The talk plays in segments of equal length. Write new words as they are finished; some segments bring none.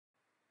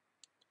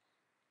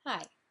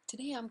Hi,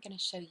 today I'm going to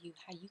show you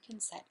how you can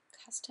set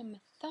custom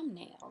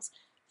thumbnails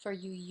for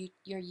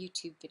your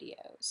YouTube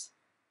videos.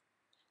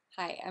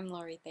 Hi, I'm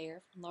Lori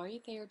Thayer from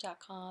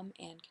LoriThayer.com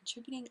and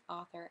contributing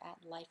author at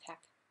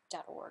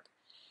lifehack.org.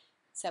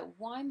 So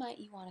why might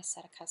you want to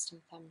set a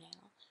custom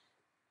thumbnail?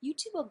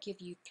 YouTube will give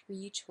you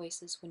three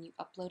choices when you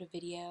upload a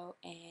video,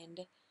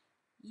 and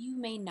you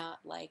may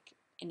not like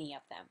any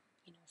of them.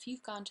 If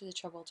you've gone to the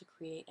trouble to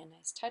create a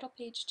nice title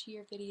page to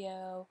your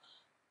video,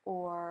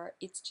 or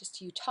it's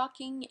just you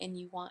talking and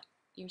you want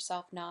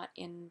yourself not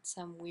in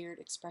some weird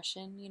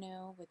expression,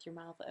 with your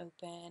mouth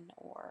open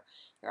or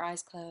your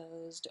eyes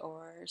closed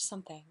or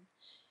something,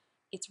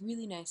 it's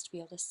really nice to be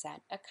able to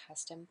set a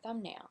custom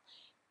thumbnail.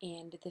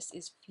 And this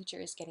feature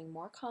is getting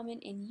more common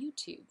in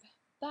YouTube,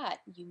 but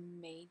you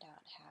may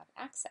not have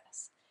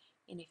access.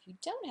 And if you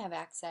don't have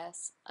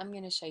access, I'm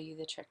going to show you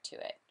the trick to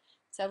it.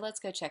 So let's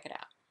go check it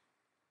out.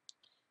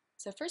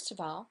 So first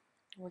of all,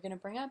 we're going to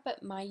bring up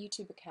my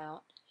YouTube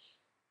account,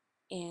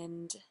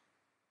 and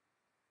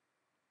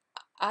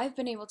I've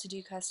been able to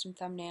do custom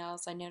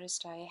thumbnails. I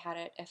noticed I had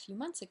it a few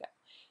months ago,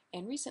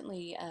 and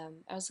recently I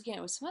was looking at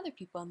it with some other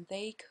people and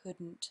they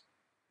couldn't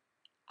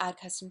add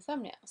custom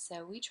thumbnails,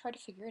 so we tried to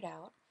figure it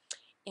out.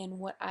 And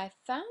what I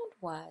found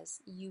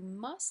was you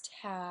must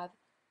have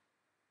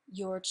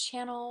your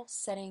channel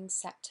settings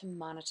set to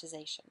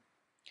monetization.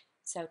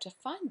 So to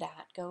find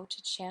that, go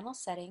to channel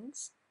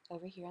settings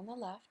over here on the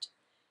left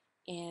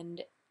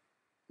and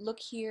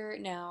look here.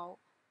 Now,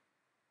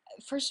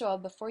 first of all,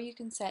 before you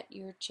can set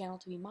your channel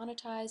to be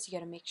monetized, you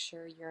got to make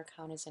sure your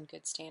account is in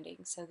good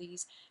standing. So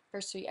these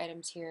first three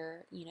items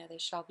here, they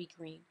should all be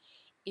green.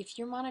 If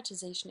your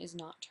monetization is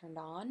not turned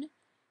on,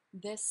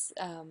 this,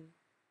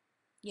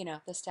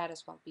 the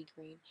status won't be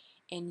green.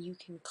 And you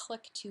can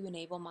click to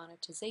enable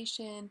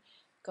monetization,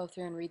 go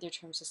through and read their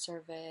terms of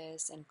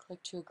service, and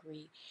click to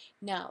agree.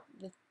 Now,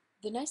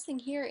 the nice thing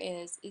here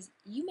is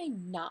you may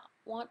not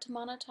want to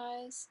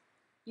monetize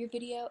your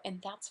video,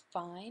 and that's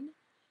fine.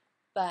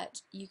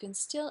 But you can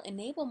still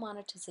enable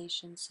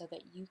monetization so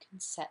that you can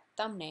set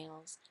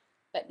thumbnails,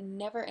 but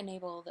never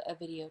enable a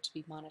video to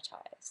be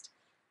monetized.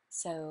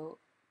 So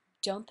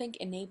don't think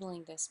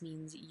enabling this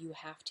means you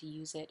have to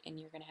use it and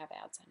you're going to have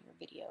ads on your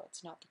video.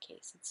 It's not the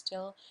case. It's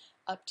still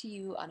up to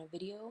you on a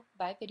video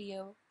by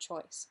video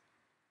choice.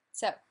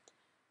 So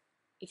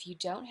if you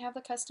don't have the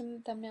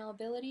custom thumbnail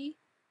ability,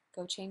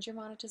 go change your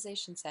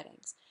monetization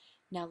settings.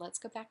 Now let's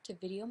go back to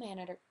Video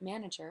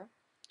Manager,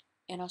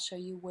 and I'll show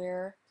you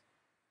where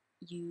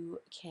you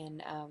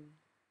can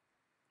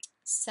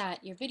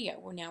set your video.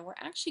 Well, now we're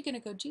actually going to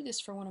go do this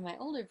for one of my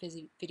older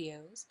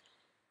videos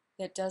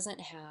that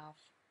doesn't have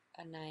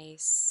a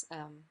nice,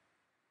 I'm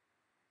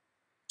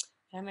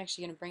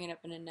actually going to bring it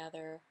up in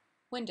another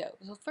window.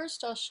 So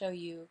first I'll show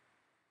you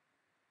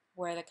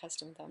where the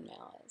custom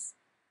thumbnail is.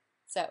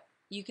 So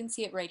you can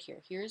see it right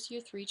here. Here's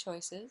your three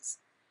choices,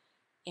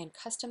 and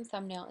custom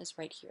thumbnail is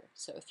right here.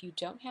 So if you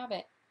don't have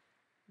it,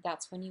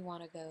 that's when you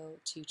want to go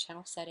to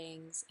channel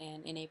settings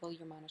and enable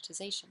your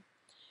monetization.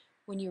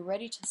 When you're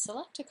ready to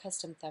select a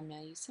custom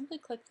thumbnail, you simply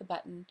click the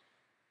button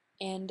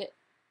and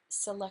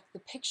select the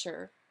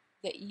picture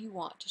that you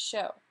want to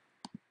show.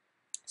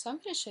 So I'm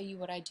going to show you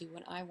what I do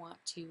when I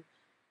want to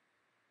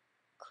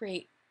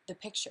create the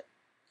picture.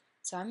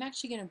 So I'm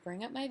actually going to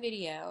bring up my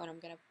video and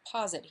I'm going to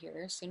pause it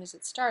here as soon as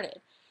it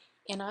started.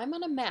 And I'm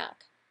on a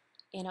Mac,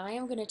 and I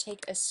am going to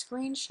take a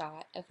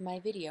screenshot of my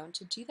video. And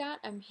to do that,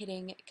 I'm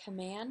hitting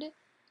Command-Shift-4.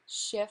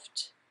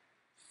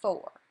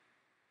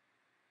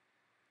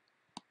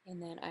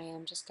 And then I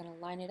am just going to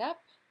line it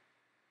up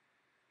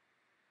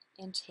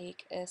and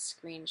take a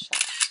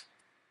screenshot.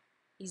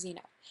 Easy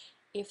enough.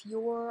 If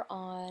you're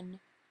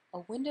on a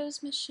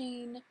Windows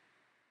machine,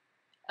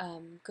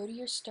 go to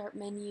your Start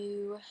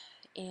menu,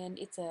 and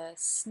it's a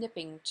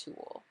snipping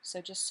tool.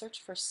 So just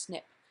search for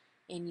snip,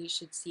 and you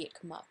should see it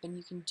come up. And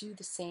you can do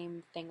the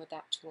same thing with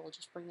that tool.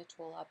 Just bring the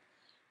tool up,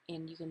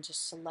 and you can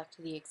just select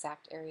the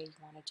exact area you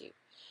want to do.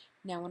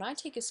 Now, when I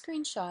take a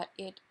screenshot,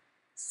 it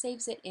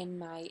saves it in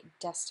my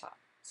desktop.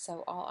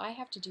 So all I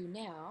have to do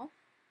now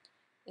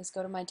is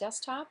go to my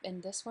desktop,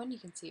 and this one, you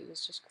can see it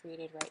was just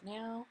created right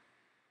now,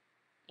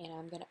 and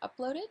I'm going to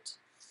upload it.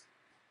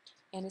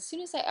 And as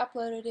soon as I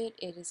uploaded it,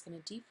 it is going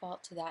to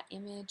default to that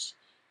image.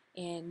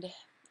 And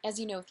as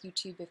you know with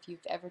YouTube, if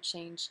you've ever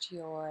changed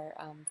your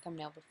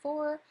thumbnail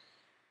before,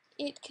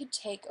 it could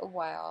take a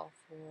while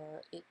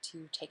for it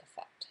to take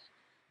effect.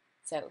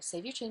 So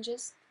save your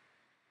changes,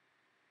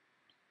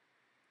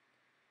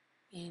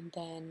 and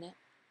then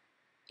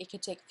it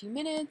could take a few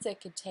minutes, it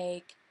could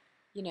take,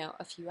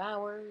 a few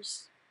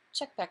hours.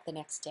 Check back the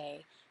next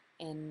day,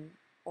 and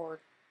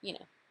or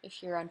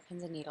if you're on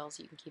pins and needles,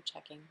 you can keep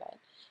checking, but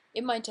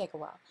it might take a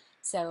while.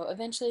 So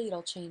eventually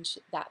it'll change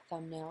that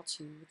thumbnail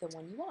to the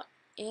one you want.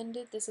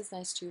 And this is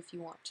nice too if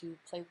you want to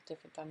play with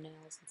different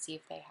thumbnails and see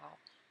if they have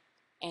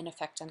an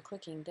effect on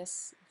clicking.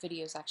 This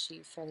video is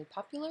actually fairly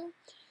popular,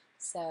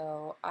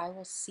 so I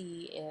will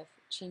see if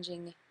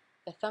changing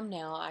the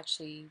thumbnail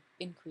actually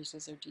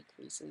increases or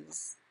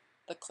decreases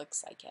the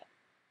clicks I get.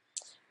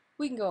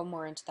 We can go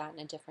more into that in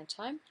a different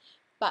time,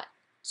 But,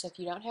 so if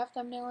you don't have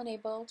thumbnail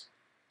enabled,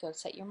 go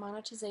set your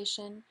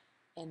monetization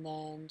and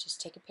then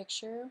just take a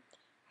picture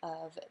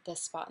of the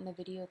spot in the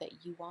video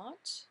that you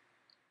want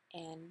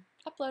and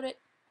upload it.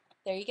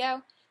 There you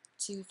go.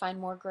 To find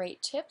more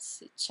great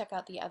tips, check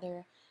out the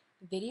other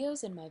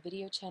videos in my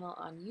video channel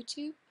on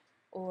YouTube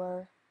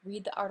or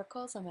read the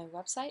articles on my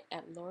website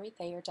at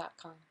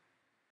laurithayer.com.